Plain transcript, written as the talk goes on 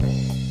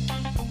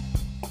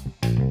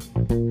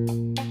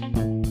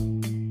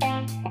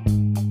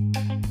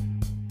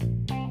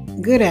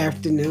Good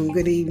afternoon,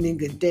 good evening,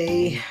 good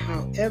day,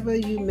 however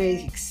you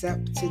may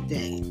accept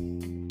today.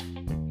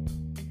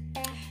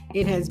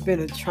 It has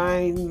been a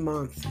trying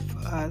month for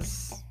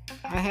us.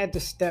 I had to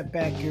step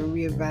back and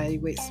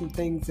reevaluate some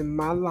things in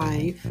my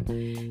life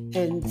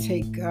and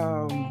take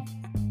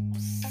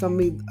some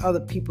of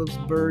other people's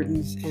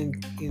burdens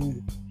and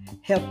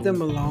help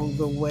them along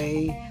the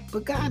way.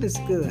 But God is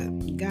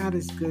good. God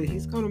is good.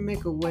 He's going to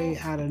make a way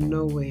out of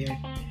nowhere.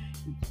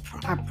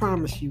 I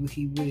promise you,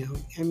 He will.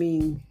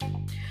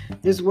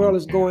 This world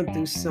is going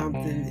through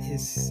something.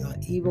 It's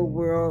an evil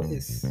world.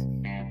 It's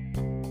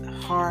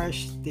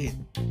harsh. The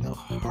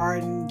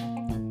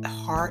hardened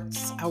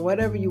hearts, or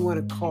whatever you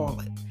want to call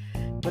it.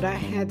 But I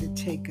had to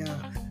take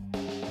a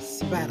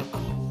sabbatical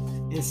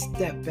and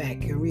step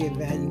back and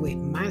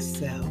reevaluate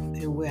myself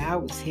and where I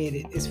was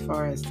headed as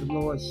far as the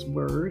Lord's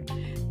word.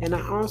 And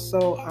I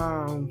also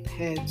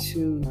had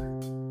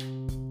to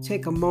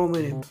take a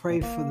moment and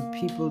pray for the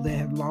people that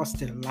have lost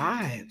their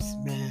lives,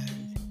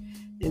 man,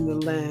 in the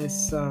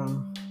last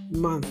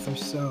month or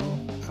so.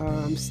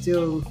 I'm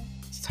still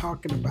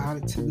talking about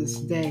it to this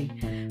day.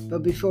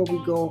 But before we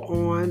go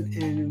on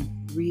and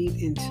read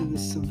into the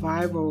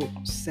survival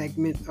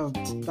segment of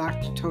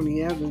Dr.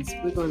 Tony Evans,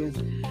 we're going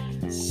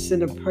to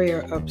send a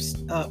prayer up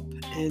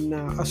and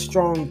a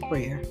strong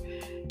prayer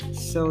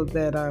so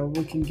that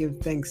we can give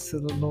thanks to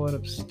the Lord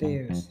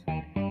upstairs.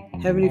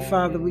 Heavenly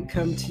Father, we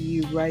come to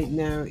you right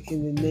now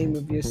in the name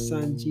of your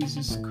Son,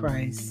 Jesus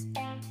Christ.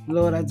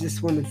 Lord, I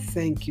just want to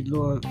thank you,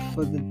 Lord,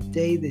 for the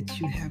day that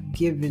you have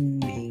given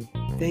me.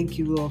 Thank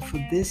you, Lord, for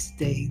this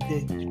day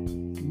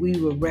that we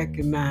will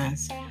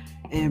recognize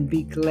and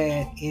be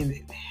glad in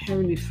it.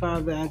 Heavenly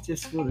Father, I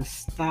just want to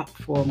stop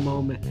for a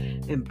moment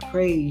and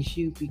praise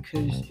you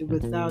because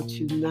without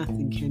you,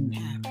 nothing can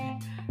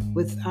happen.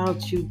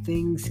 Without you,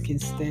 things can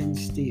stand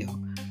still.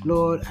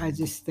 Lord, I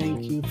just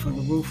thank you for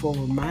the roof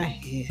over my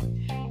head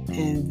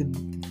and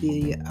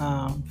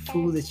the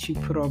food that you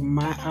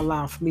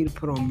allow for me to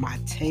put on my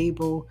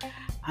table.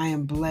 I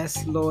am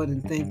blessed, Lord,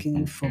 and thanking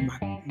you for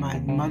my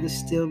mother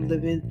still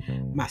living,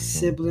 my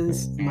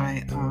siblings,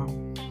 my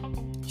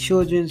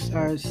children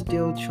are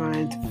still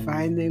trying to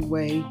find their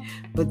way,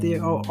 but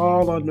they're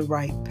all on the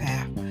right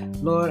path.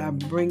 Lord, I'm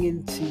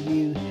bringing to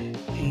you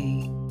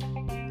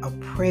a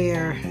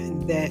prayer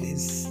that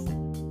is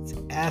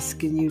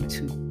asking you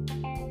to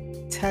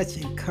touch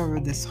and cover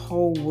this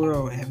whole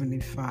world,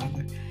 Heavenly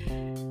Father.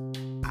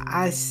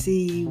 I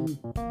see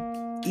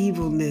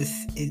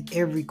evilness in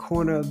every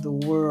corner of the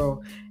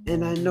world,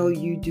 and I know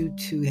you do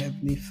too,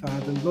 Heavenly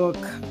Father. Lord,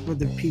 cover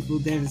the people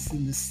that is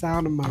in the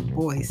sound of my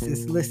voice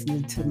that's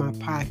listening to my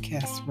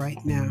podcast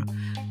right now.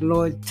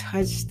 Lord,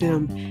 touch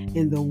them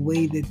in the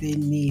way that they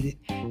need it.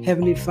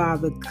 Heavenly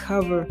Father,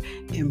 cover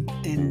and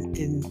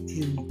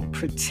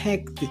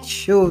protect the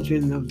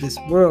children of this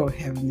world,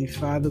 Heavenly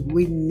Father.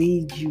 We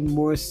need you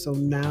more so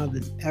now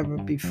than ever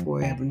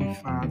before, Heavenly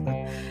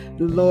Father.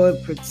 Lord,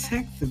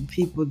 protect the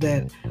people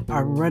that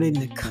are running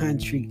the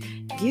country.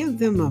 Give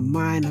them a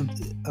mind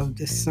of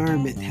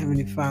discernment,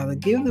 Heavenly Father.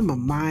 Give them a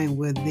mind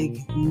where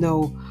they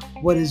know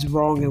what is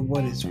wrong and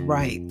what is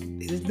right.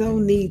 There's no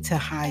need to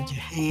hide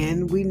your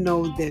hand. We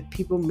know that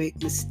people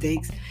make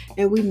mistakes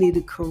and we need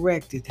to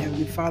correct it,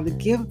 Heavenly Father.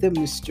 Give them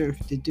the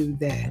strength to do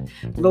that.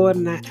 Lord,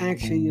 and I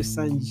ask you in your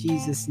Son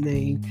Jesus'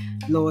 name,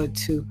 Lord,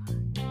 to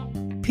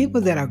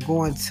people that are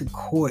going to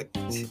court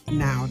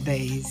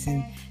nowadays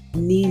and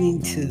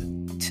needing to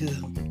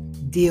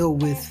deal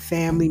with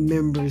family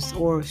members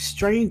or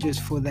strangers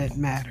for that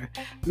matter.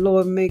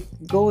 Lord,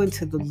 go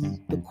into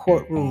the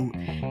courtroom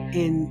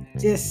and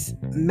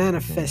just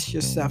manifest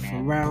yourself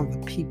around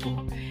the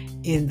people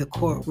in the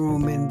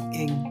courtroom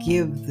and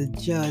give the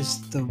judge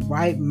the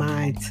right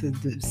mind to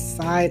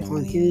decide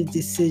on any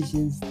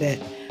decisions that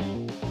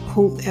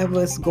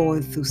whomever's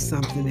going through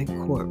something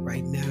in court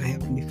right now,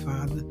 Heavenly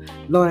Father.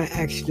 Lord, I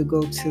ask you to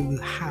go to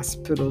the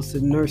hospitals,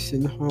 the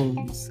nursing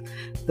homes,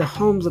 the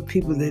homes of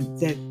people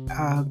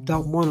that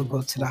don't want to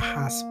go to the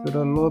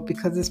hospital, Lord,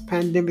 because this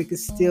pandemic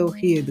is still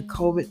here. The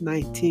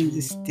COVID-19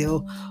 is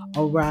still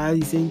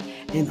arising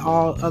and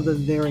all other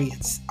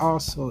variants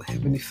also,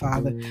 Heavenly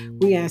Father.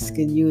 We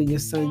asking you in your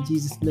Son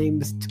Jesus'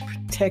 name is to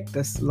protect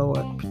us,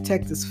 Lord.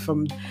 Protect us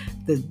from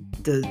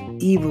the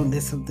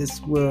evilness of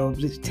this world.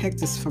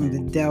 Protect us from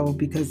the devil,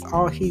 because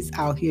all he's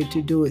out here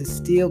to do is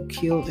steal,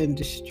 kill, and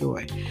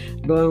destroy.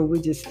 Lord,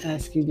 we just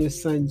ask in your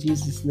Son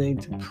Jesus' name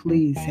to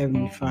please,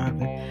 Heavenly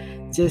Father,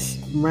 just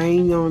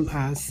rain on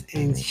us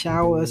and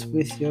shower us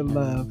with your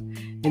love.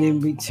 And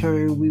in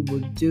return, we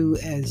will do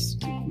as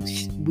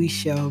we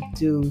shall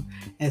do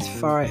as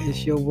far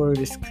as your word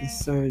is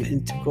concerned,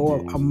 and to go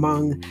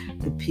among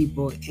the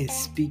people and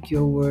speak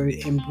your word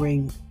and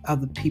bring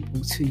other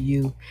people to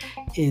you.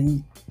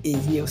 In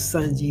your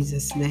Son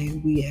Jesus'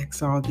 name, we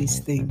ask all these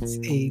things.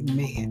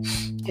 Amen.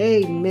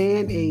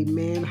 Amen.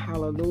 Amen.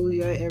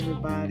 Hallelujah,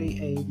 everybody.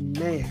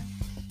 Amen.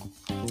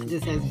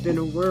 This has been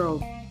a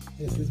world.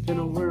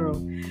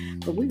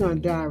 But we're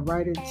going to dive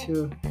right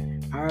into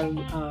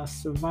our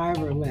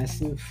survivor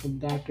lesson from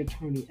Dr.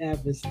 Tony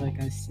Evans.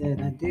 Like I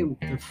said, I did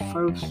the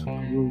first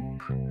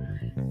group.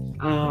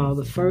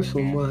 The first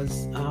one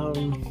was, I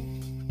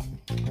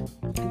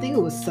think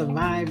it was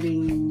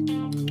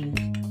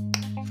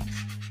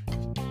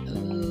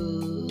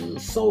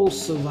soul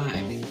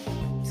surviving.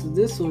 So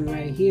this one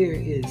right here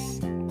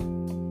is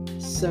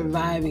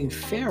surviving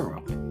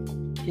Pharaoh.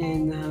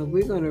 And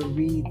we're going to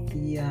read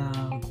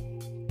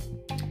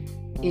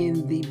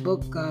in the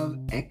book of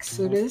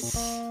Exodus,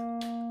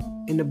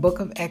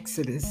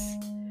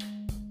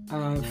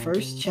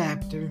 first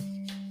chapter,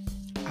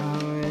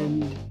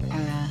 and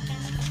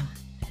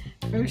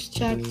first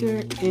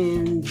chapter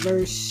in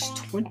verse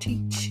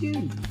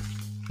 22.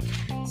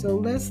 So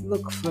let's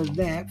look for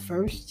that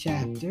first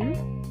chapter,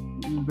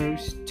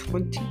 verse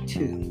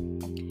 22.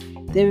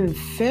 Then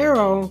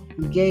Pharaoh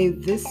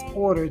gave this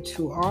order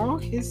to all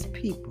his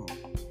people: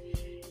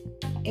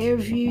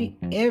 Every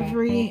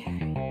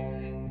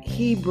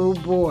Hebrew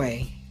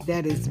boy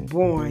that is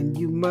born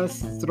you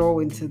must throw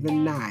into the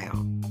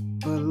Nile,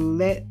 but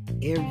let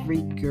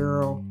every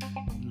girl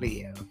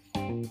live.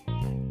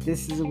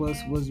 This is what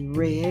was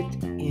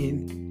read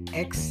in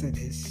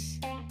Exodus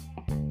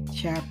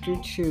chapter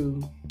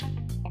 1,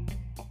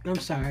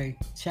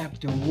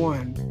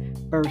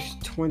 verse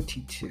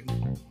 22.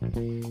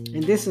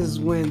 And this is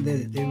when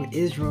the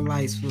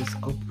Israelites was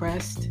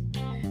oppressed.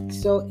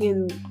 So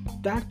in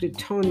Dr.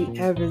 Tony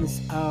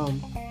Evans'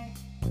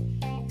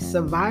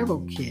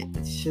 survival kit,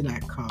 should I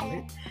call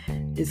it,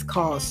 is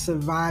called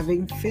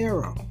Surviving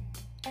Pharaoh.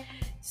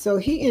 So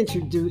he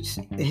introduced,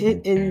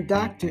 in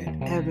Dr.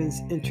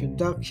 Evans'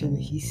 introduction,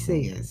 he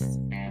says,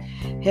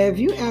 have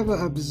you ever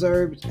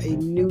observed a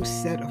new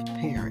set of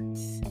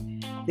parents?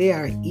 They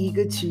are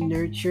eager to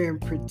nurture and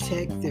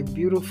protect their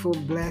beautiful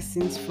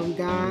blessings from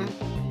God.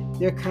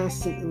 They're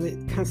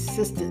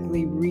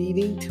consistently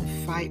reading to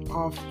fight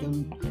off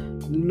the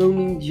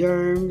looming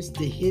germs,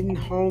 the hidden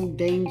home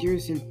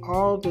dangers, and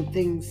all the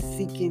things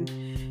seeking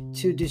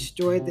to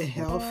destroy the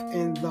health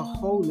and the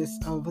wholeness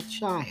of a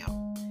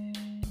child.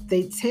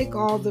 They take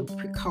all the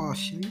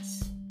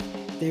precautions.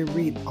 They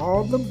read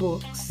all the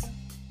books.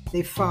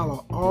 They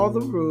follow all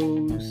the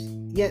rules.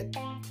 Yet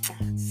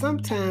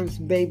sometimes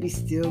baby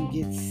still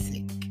gets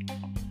sick.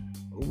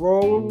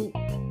 Rolls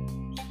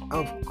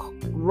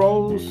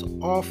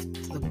off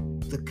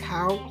the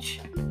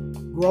couch,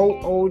 grow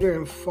older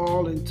and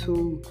fall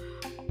into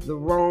the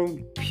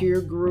wrong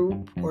peer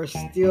group, or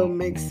still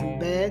make some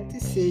bad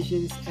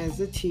decisions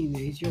as a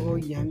teenager or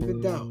young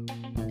adult.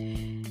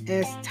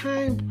 As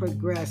time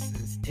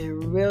progresses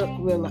and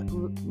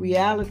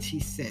reality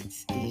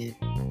sets in,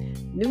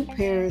 new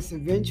parents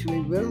eventually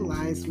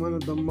realize one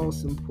of the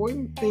most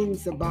important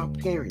things about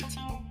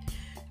parenting: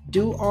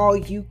 do all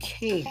you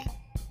can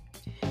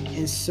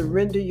and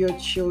surrender your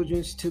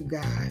children to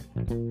God,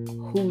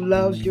 who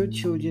loves your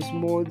children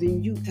more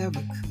than you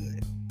ever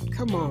could.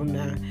 Come on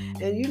now.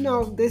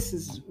 And this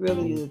is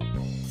really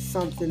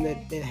something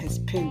that has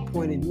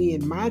pinpointed me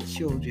and my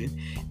children,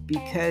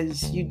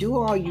 because you do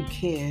all you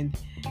can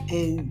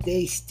and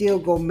they still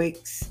go make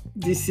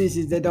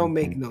decisions that don't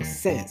make no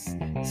sense.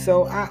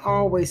 So I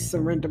always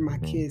surrender my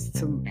kids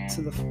to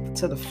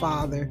the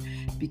Father,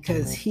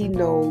 because He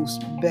knows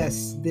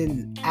best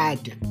than I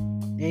do.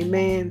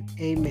 Amen.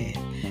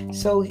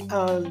 So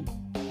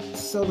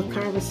the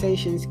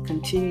conversation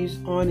continues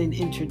on. In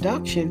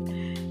introduction,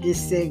 it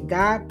said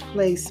God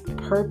placed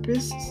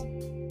purpose,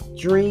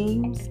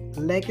 dreams,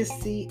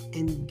 legacy,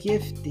 and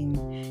gifting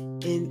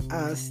in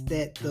us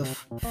that the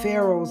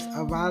pharaohs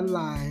of our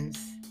lives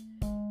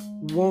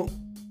won't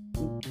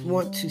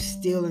want to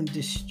steal and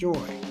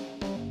destroy.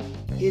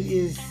 It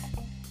is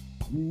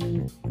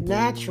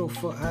natural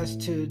for us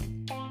to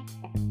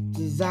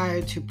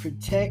desire to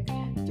protect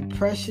the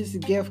precious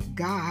gift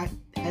God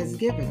has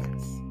given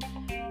us.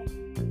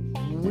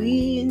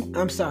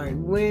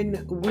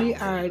 When we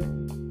are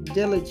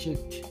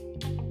diligent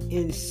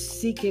in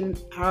seeking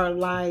our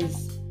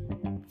lives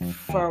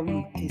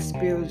from a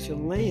spiritual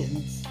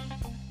lens,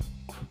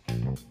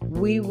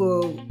 we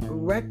will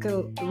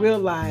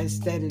realize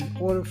that in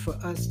order for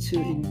us to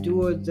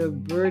endure the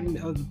burden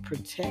of the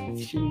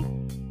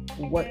protection,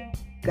 what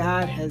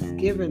God has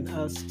given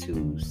us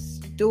to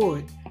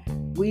steward,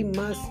 we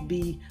must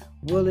be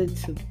willing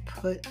to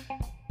put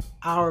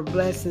our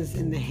blessings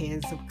in the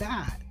hands of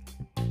God.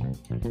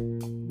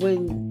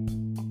 When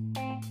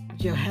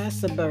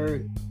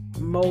Jehoshaphat,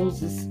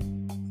 Moses'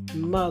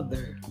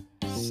 mother,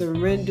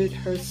 surrendered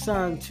her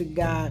son to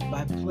God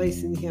by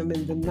placing him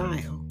in the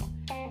Nile,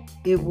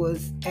 it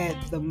was at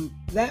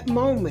that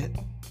moment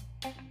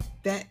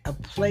that a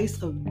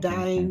place of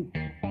dying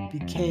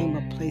became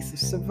a place of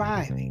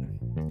surviving.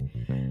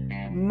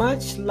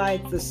 Much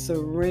like the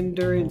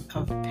surrendering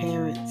of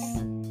parents,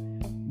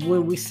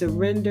 when we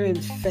surrender in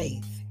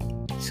faith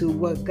to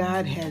what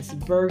God has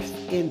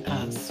birthed in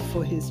us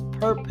for His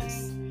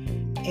purpose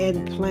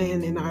and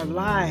plan in our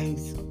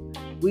lives,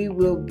 we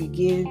will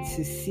begin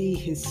to see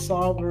His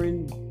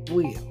sovereign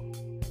will.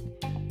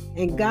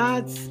 And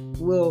God's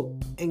will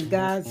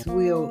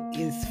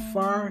is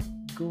far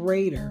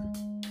greater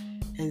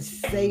and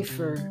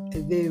safer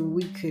than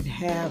we could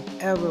have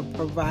ever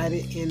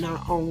provided in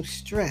our own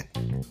strength.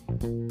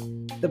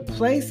 The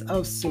place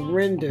of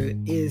surrender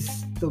is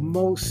the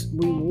most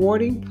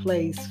rewarding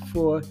place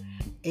for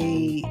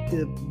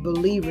the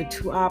believer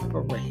to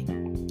operate.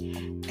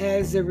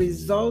 As a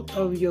result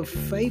of your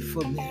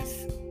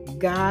faithfulness,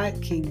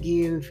 God can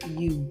give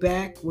you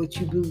back what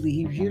you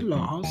believe you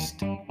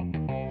lost.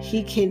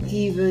 He can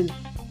even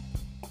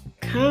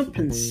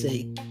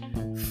compensate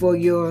for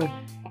your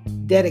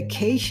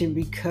dedication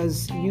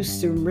because you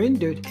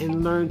surrendered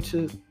and learned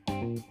to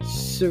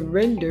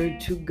surrender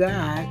to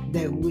God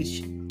that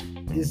which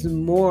is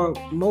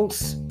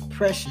most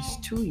precious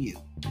to you.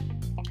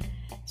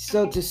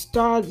 So to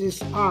start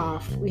this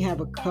off, we have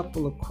a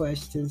couple of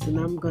questions and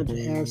I'm going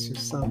to answer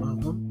some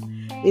of them.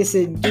 It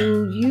said,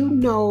 do you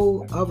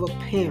know of a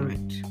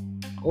parent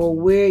or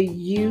were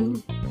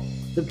you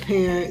the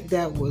parent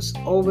that was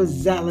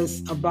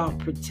overzealous about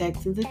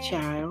protecting the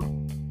child?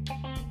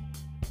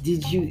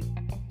 Did you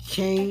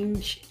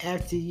change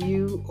after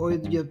you or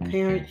your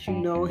parents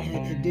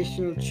had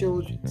additional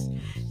children?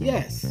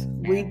 Yes,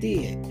 we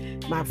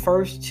did. My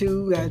first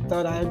two, I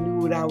thought I knew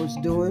what I was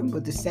doing,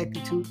 but the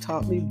second two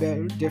taught me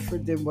better,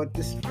 different than what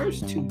this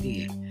first two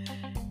did.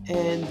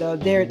 And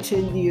they're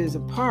 10 years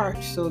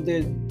apart, so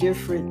they're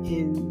different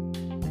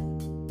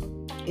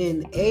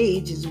in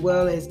age as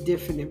well as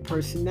different in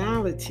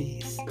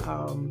personalities.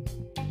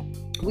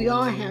 We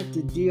all have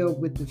to deal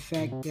with the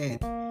fact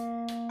that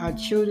our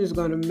children's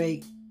going to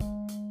make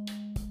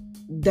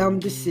dumb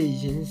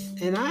decisions,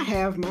 and I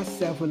have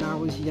myself. When I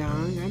was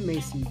young, I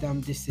made some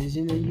dumb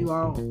decisions, and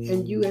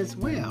you as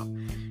well.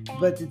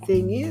 But the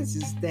thing is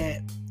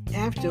that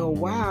after a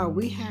while,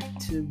 we have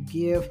to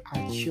give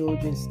our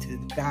children to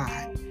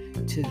God,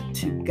 to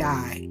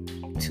guide,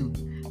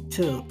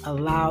 to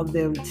allow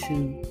them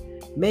to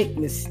make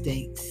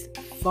mistakes,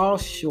 fall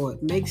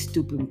short, make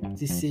stupid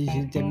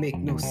decisions that make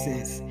no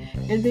sense.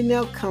 And then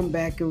they'll come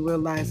back and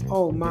realize,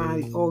 oh,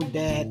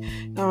 Dad,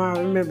 I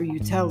remember you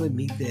telling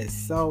me this.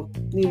 So,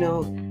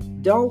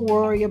 don't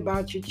worry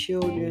about your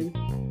children,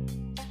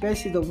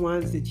 especially the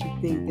ones that you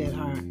think that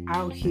are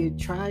out here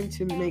trying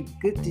to make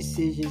good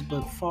decisions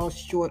but fall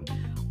short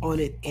on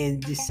it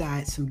and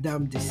decide some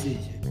dumb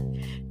decisions.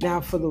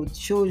 Now, for the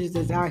children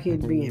that's out here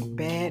being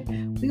bad,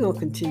 we're going to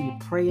continue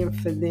praying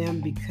for them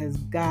because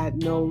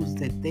God knows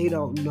that they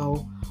don't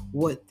know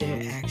what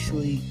they're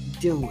actually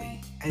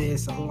doing. And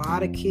there's a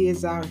lot of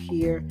kids out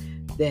here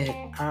that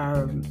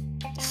are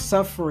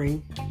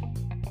suffering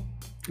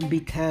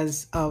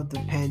because of the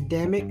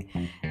pandemic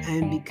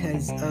and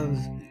because of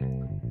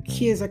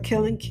kids are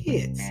killing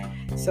kids.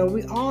 So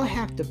we all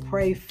have to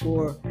pray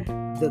for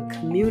the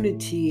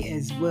community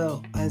as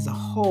well as a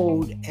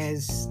whole,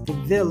 as the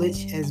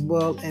village, as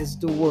well as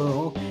the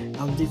world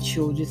of the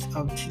children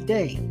of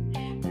today.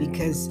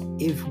 Because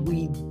if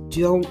we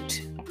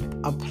don't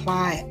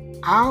apply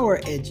our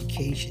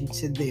education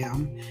to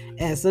them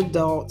as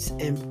adults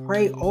and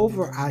pray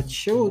over our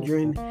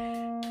children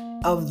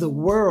of the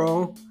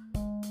world,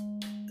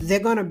 they're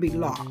going to be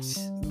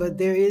lost. But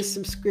there is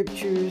some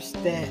scriptures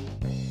that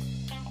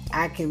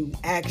I can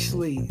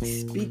actually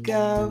speak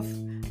of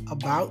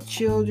about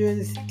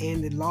children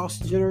and the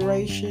lost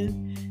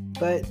generation,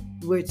 but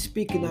we're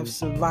speaking of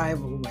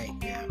survival right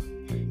now.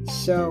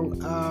 So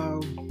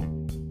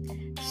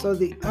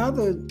the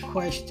other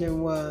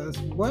question was,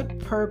 what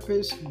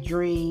purpose,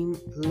 dream,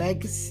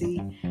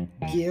 legacy,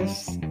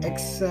 gifts,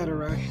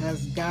 etc.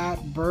 has God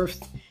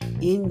birthed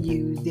in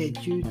you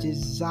that you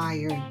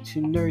desire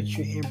to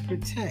nurture and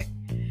protect?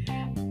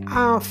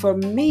 For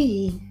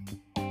me,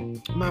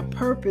 my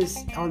purpose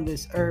on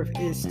this earth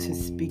is to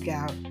speak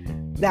out.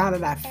 Now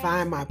that I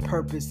find my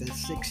purpose at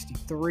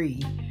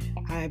 63,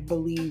 I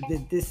believe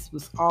that this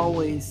was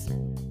always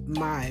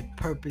my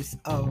purpose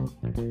of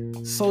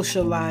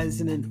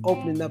socializing and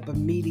opening up a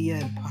media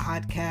and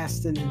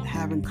podcasting and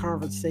having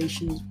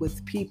conversations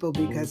with people,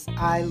 because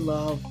I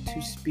love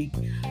to speak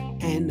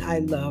and I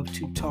love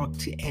to talk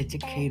to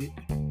educated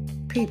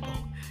people.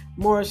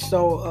 More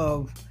so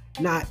of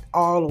not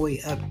all the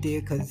way up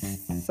there, because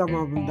some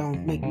of them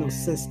don't make no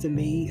sense to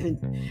me. And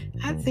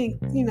I think,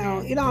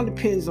 it all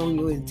depends on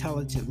your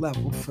intelligent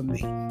level for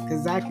me,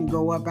 because I can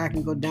go up, I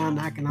can go down,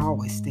 I can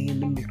always stay in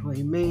the middle.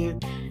 Amen.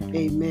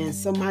 Amen.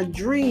 So my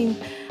dream,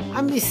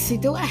 let me see,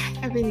 do I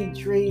have any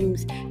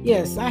dreams?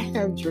 Yes, I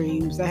have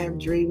dreams. I have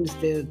dreams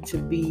to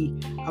be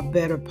a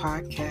better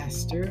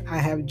podcaster. I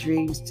have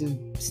dreams to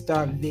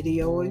start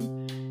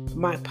videoing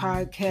my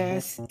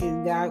podcast.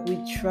 In God We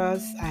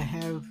Trust. I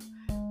have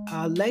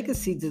a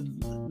legacy to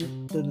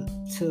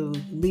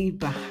leave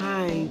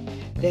behind,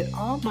 that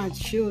all my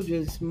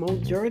children's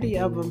majority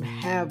of them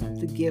have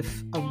the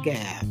gift of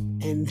gab,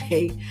 and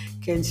they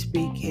can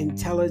speak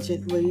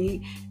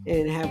intelligently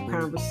and have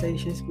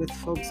conversations with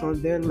folks on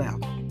their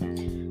level.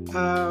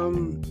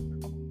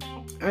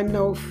 I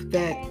know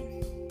that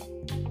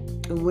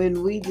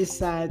when we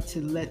decide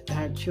to let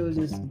our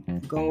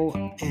children go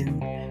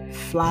and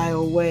fly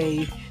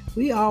away,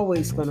 we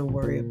always going to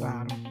worry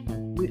about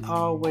them.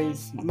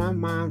 my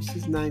mom,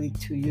 she's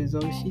 92 years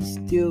old. She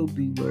still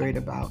be worried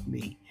about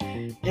me.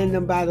 And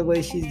then, by the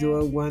way, she's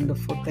doing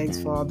wonderful.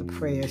 Thanks for all the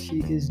prayers. She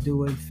is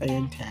doing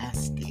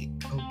fantastic.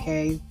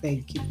 Okay,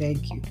 thank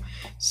you.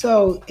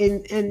 So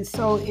in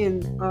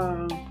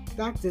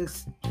Dr.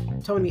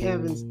 Tony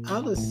Evans'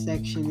 other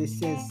section, it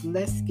says,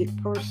 "Let's get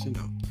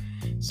personal."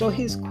 So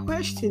his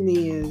question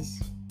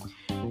is,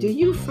 do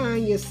you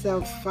find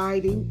yourself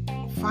fighting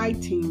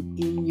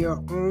in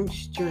your own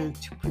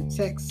strength to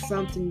protect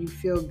something you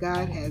feel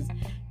God has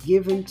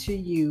given to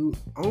you,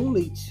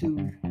 only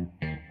to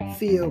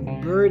feel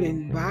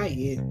burdened by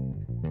it?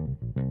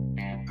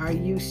 Are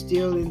you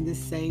still in the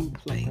same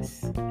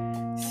place?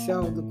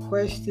 So the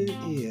question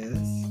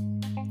is,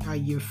 are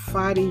you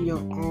fighting your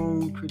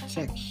own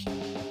protection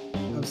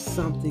of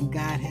something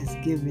God has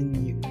given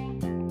you,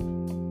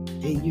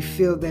 and you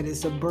feel that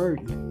it's a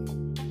burden?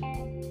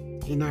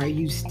 And are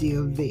you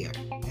still there?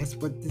 That's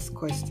what this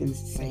question is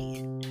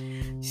saying.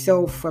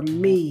 So for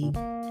me,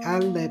 I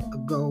let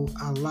go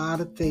a lot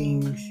of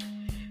things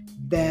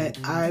that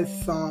I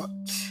thought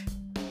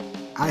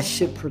I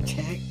should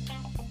protect,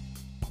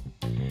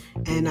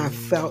 and I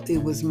felt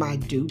it was my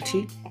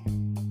duty.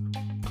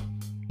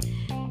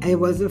 It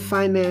wasn't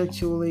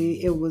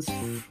financially, it was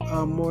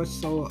more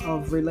so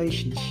of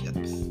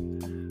relationships.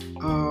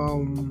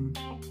 And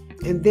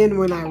then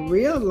when I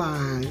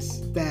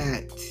realized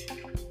that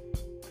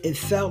it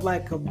felt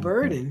like a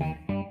burden,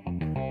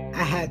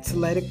 I had to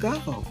let it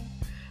go.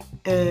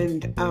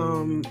 And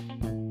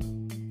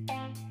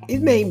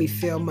it made me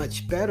feel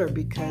much better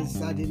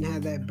because I didn't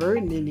have that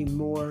burden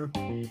anymore,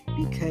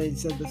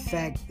 because of the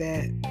fact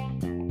that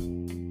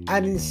I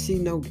didn't see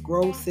no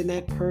growth in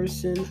that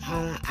person.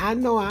 I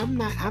know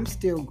I'm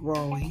still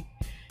growing,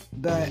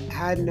 but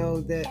I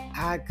know that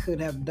I could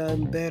have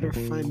done better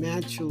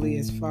financially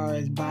as far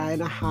as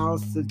buying a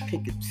house, the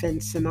picket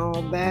fence and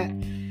all that.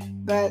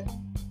 But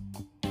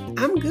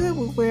I'm good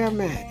with where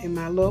I'm at, in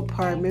my little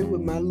apartment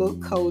with my little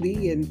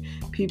Cody, and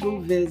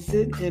people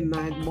visit and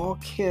I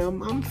walk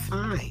him. I'm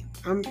fine.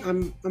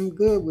 I'm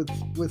good with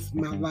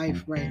my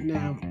life right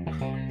now.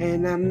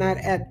 And I'm not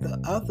at the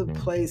other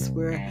place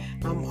where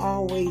I'm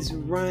always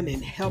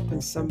running, helping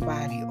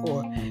somebody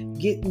or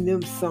getting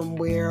them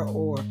somewhere,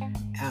 or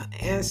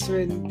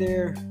answering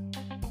their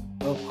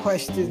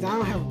questions. I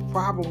don't have a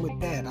problem with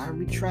that. I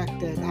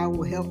retract that. I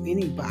will help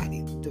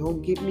anybody.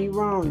 Don't get me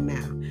wrong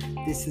now.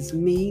 This is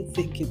me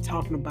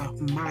talking about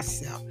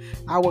myself.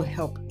 I will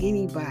help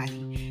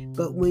anybody.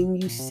 But when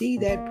you see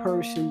that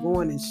person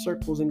going in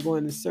circles and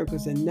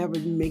never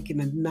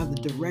making another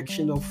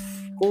direction, or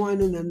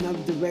going in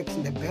another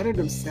direction to better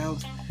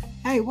themselves,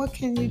 hey, what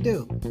can you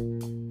do?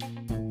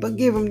 But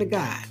give them to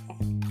God.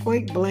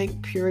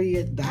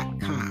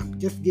 Pointblankperiod.com.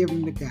 Just give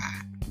them to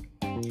God.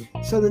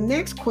 So the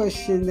next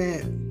question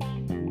that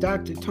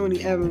Dr.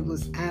 Tony Evans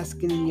was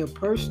asking, in your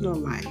personal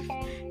life,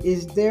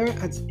 is there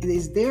a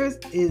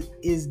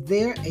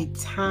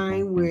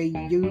time where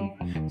you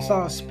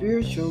saw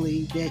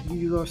spiritually that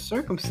your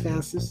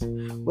circumstances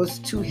was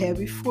too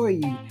heavy for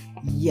you?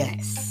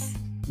 Yes.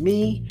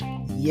 Me?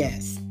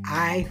 Yes.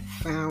 I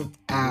found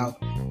out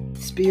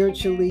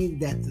spiritually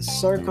that the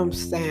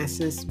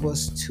circumstances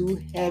was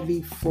too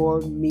heavy for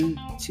me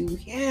to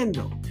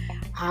handle.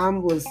 I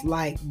was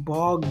like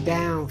bogged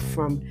down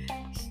from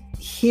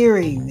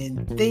hearing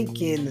and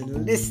thinking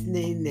and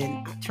listening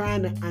and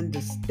trying to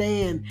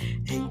understand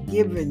and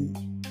giving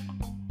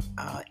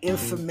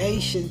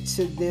information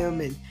to them.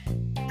 And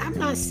I'm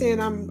not saying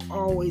I'm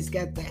always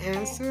got the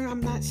answer.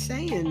 I'm not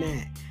saying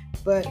that.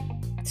 But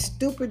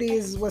stupid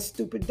is what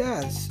stupid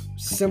does.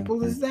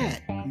 Simple as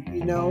that.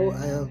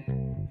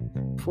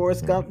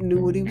 Forrest Gump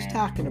knew what he was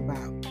talking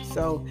about.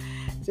 So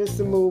just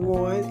to move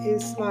on,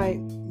 it's like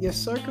your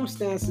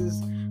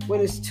circumstances, when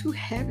it's too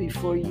heavy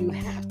for you, you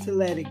have to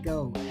let it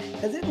go,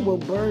 because it will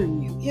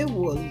burden you. It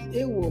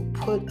will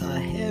put a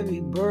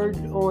heavy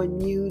burden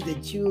on you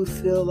that you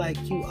feel like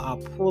you are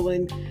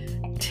pulling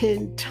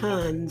 10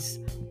 tons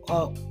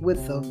up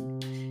with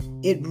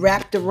it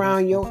wrapped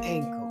around your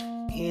ankle.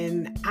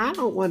 And I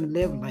don't want to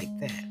live like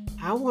that.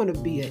 I want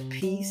to be at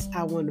peace.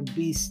 I want to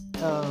be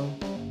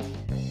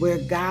where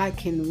God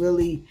can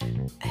really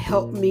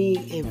help me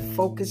and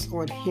focus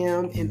on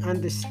Him and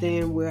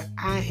understand where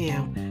I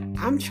am.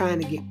 I'm trying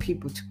to get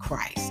people to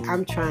Christ.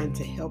 I'm trying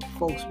to help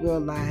folks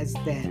realize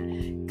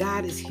that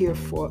God is here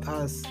for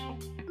us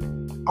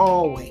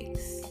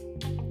always,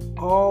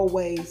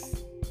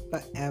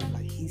 forever.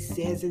 He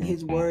says in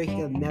His word,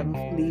 He'll never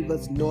leave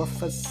us nor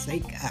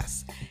forsake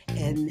us.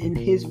 And in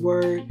His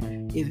word,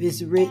 if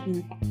it's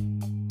written,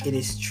 it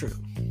is true.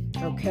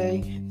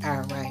 Okay?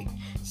 All right.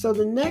 So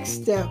the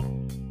next step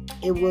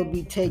it will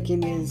be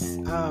taken is,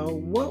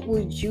 what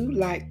would you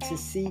like to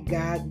see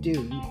God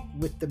do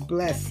with the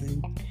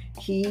blessing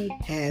He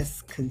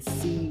has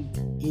conceived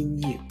in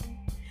you?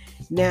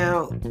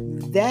 Now,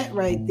 that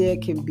right there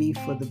can be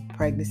for the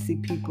pregnancy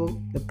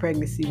people, the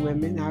pregnancy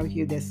women out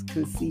here that's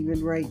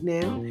conceiving right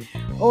now.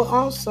 Or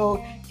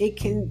also, it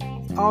can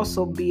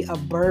also be a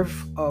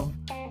birth of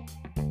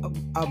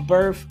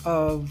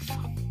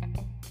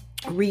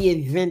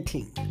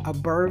reinventing, a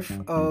birth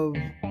of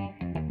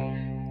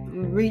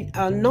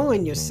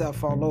knowing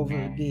yourself all over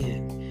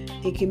again.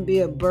 It can be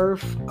a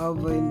birth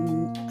of a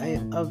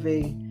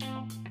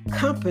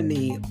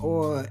company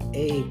or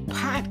a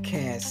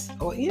podcast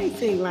or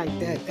anything like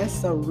that.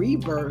 That's a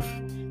rebirth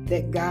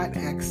that God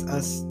asks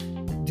us,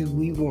 do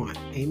we want?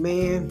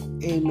 Amen.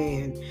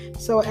 Amen.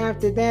 So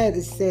after that,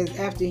 it says,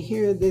 after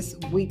hearing this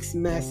week's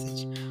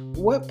message,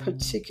 what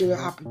particular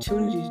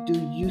opportunities do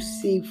you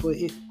see for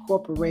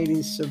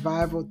incorporating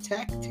survival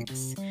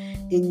tactics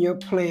in your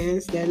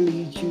plans that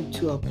lead you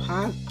to a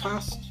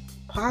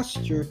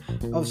posture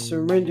of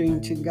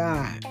surrendering to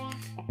God?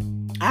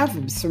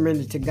 I've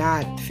surrendered to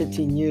God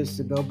 15 years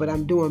ago, but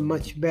I'm doing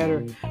much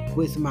better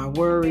with my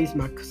worries,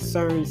 my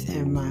concerns,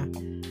 and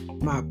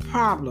my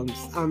problems.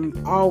 I'm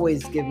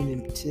always giving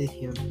them to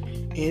Him.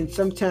 And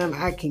sometimes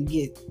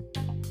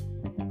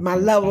my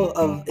level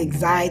of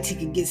anxiety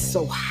can get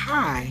so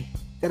high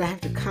that I have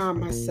to calm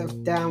myself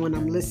down when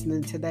I'm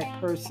listening to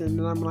that person.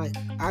 And I'm like,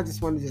 I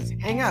just want to just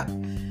hang up.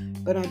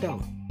 But I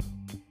don't.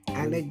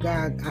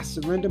 I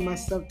surrender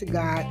myself to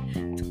God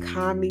to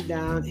calm me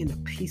down in a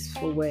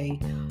peaceful way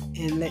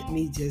and let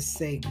me just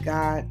say,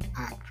 God,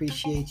 I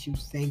appreciate you.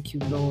 Thank you,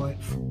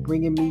 Lord, for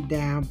bringing me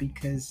down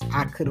because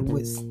I could have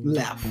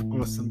left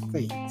on some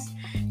things.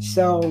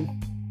 So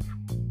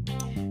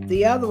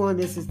the other one,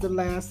 this is the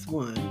last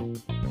one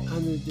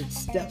under the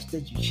steps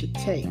that you should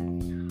take.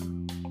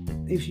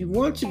 If you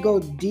want to go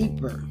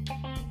deeper,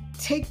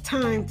 take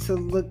time to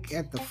look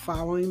at the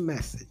following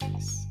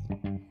passages.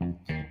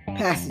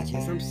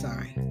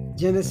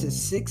 Genesis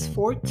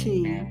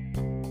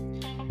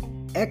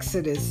 6:14,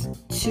 Exodus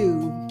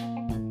 2,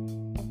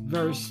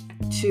 verse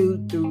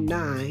 2 through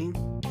 9,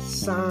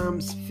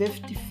 Psalms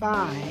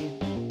 55,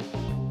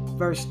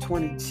 verse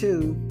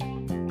 22,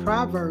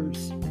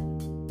 Proverbs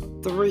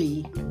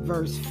 3,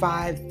 verse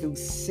 5 through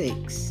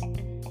 6,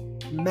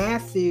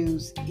 Matthew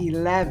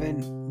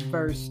 11,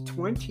 verse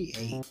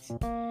 28,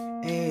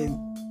 and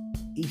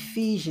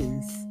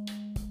Ephesians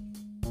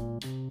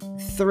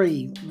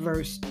 3,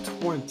 verse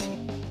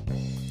 20.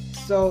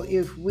 So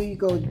if we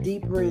go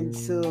deeper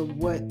into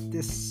what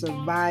this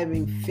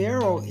surviving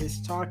Pharaoh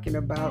is talking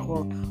about,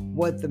 or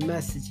what the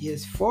message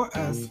is for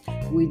us,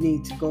 we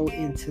need to go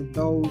into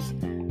those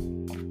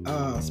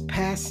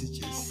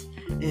passages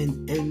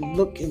and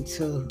look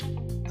into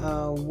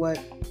what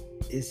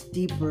is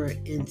deeper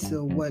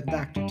into what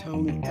Dr.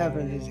 Tony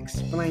Evans is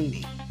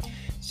explaining.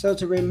 So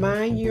to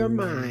remind your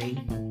mind,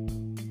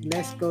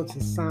 let's go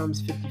to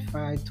Psalms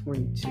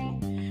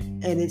 55:22.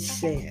 And it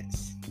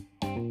says,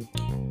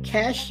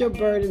 cast your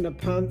burden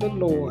upon the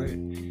Lord,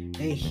 and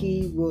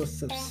He will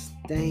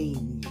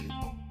sustain you.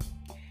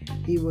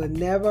 He will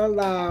never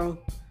allow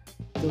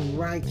the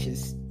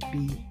righteous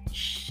be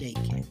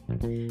shaken.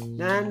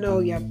 Now I know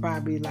y'all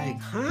probably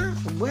like,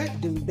 what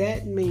do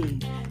that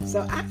mean?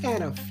 So I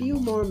got a few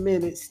more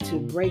minutes to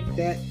break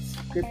that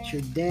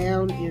scripture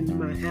down in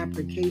my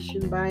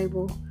application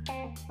Bible.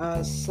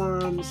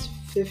 Psalms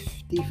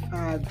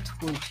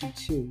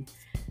 55:22.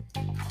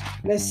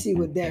 Let's see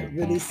what that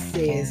really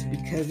says,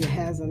 because it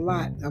has a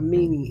lot of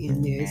meaning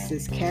in there. It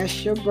says,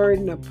 cast your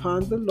burden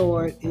upon the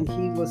Lord, and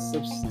He will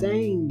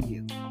sustain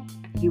you.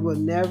 He will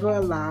never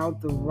allow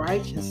the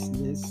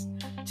righteousness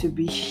to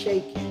be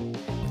shaken.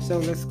 So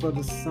let's go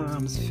to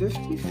Psalms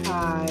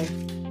 55,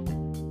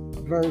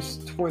 verse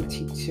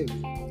 22.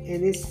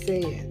 And it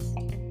says,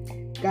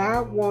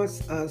 God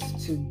wants us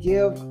to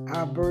give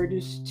our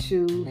burdens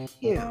to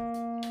Him,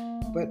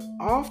 but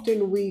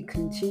often we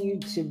continue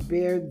to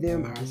bear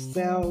them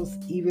ourselves,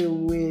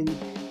 even when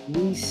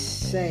we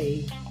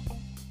say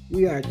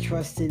we are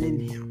trusting in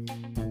Him.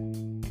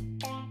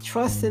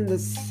 Trust in the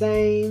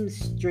same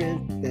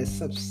strength that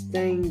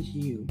sustains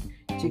you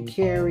to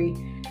carry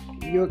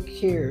your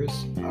cares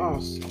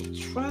also.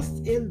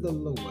 Trust in the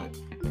Lord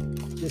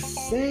the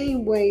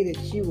same way that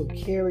you will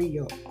carry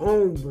your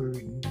own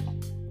burden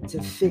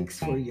to fix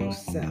for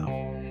yourself.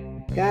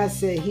 God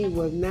said He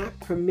will not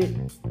permit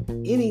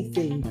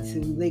anything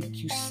to make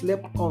you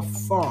slip or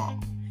fall.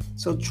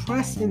 So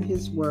trust in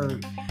His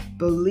word.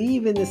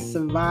 Believe in the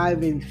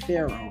surviving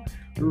Pharaoh.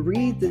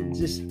 Read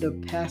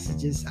the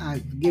passages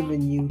I've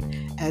given you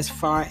as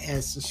far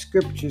as the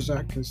scriptures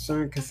are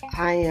concerned, because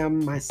I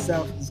am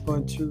myself is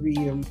going to read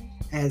them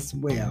as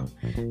well.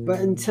 But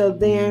until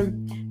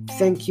then,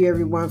 thank you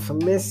everyone for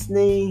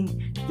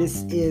listening.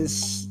 This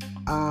is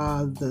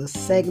the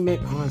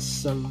segment on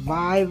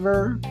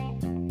survival,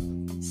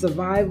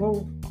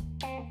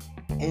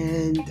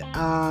 and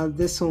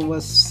this one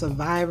was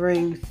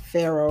Surviving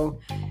Pharaoh,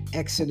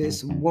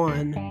 Exodus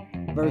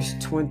 1, verse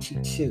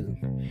 22.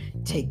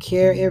 Take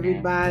care,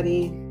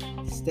 everybody.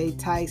 Stay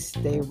tight,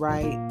 stay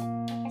right,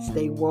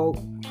 stay woke.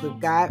 Put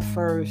God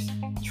first.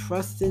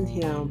 Trust in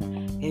Him,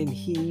 and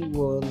He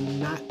will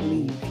not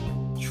leave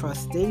you.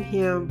 Trust in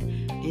Him,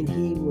 and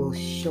He will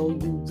show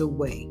you the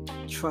way.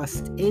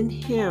 Trust in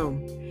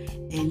Him,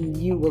 and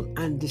you will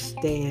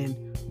understand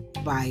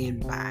by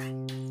and by.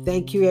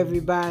 Thank you,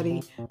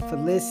 everybody, for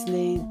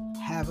listening.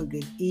 Have a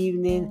good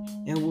evening,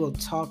 and we'll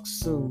talk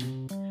soon.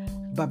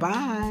 Bye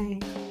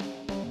bye.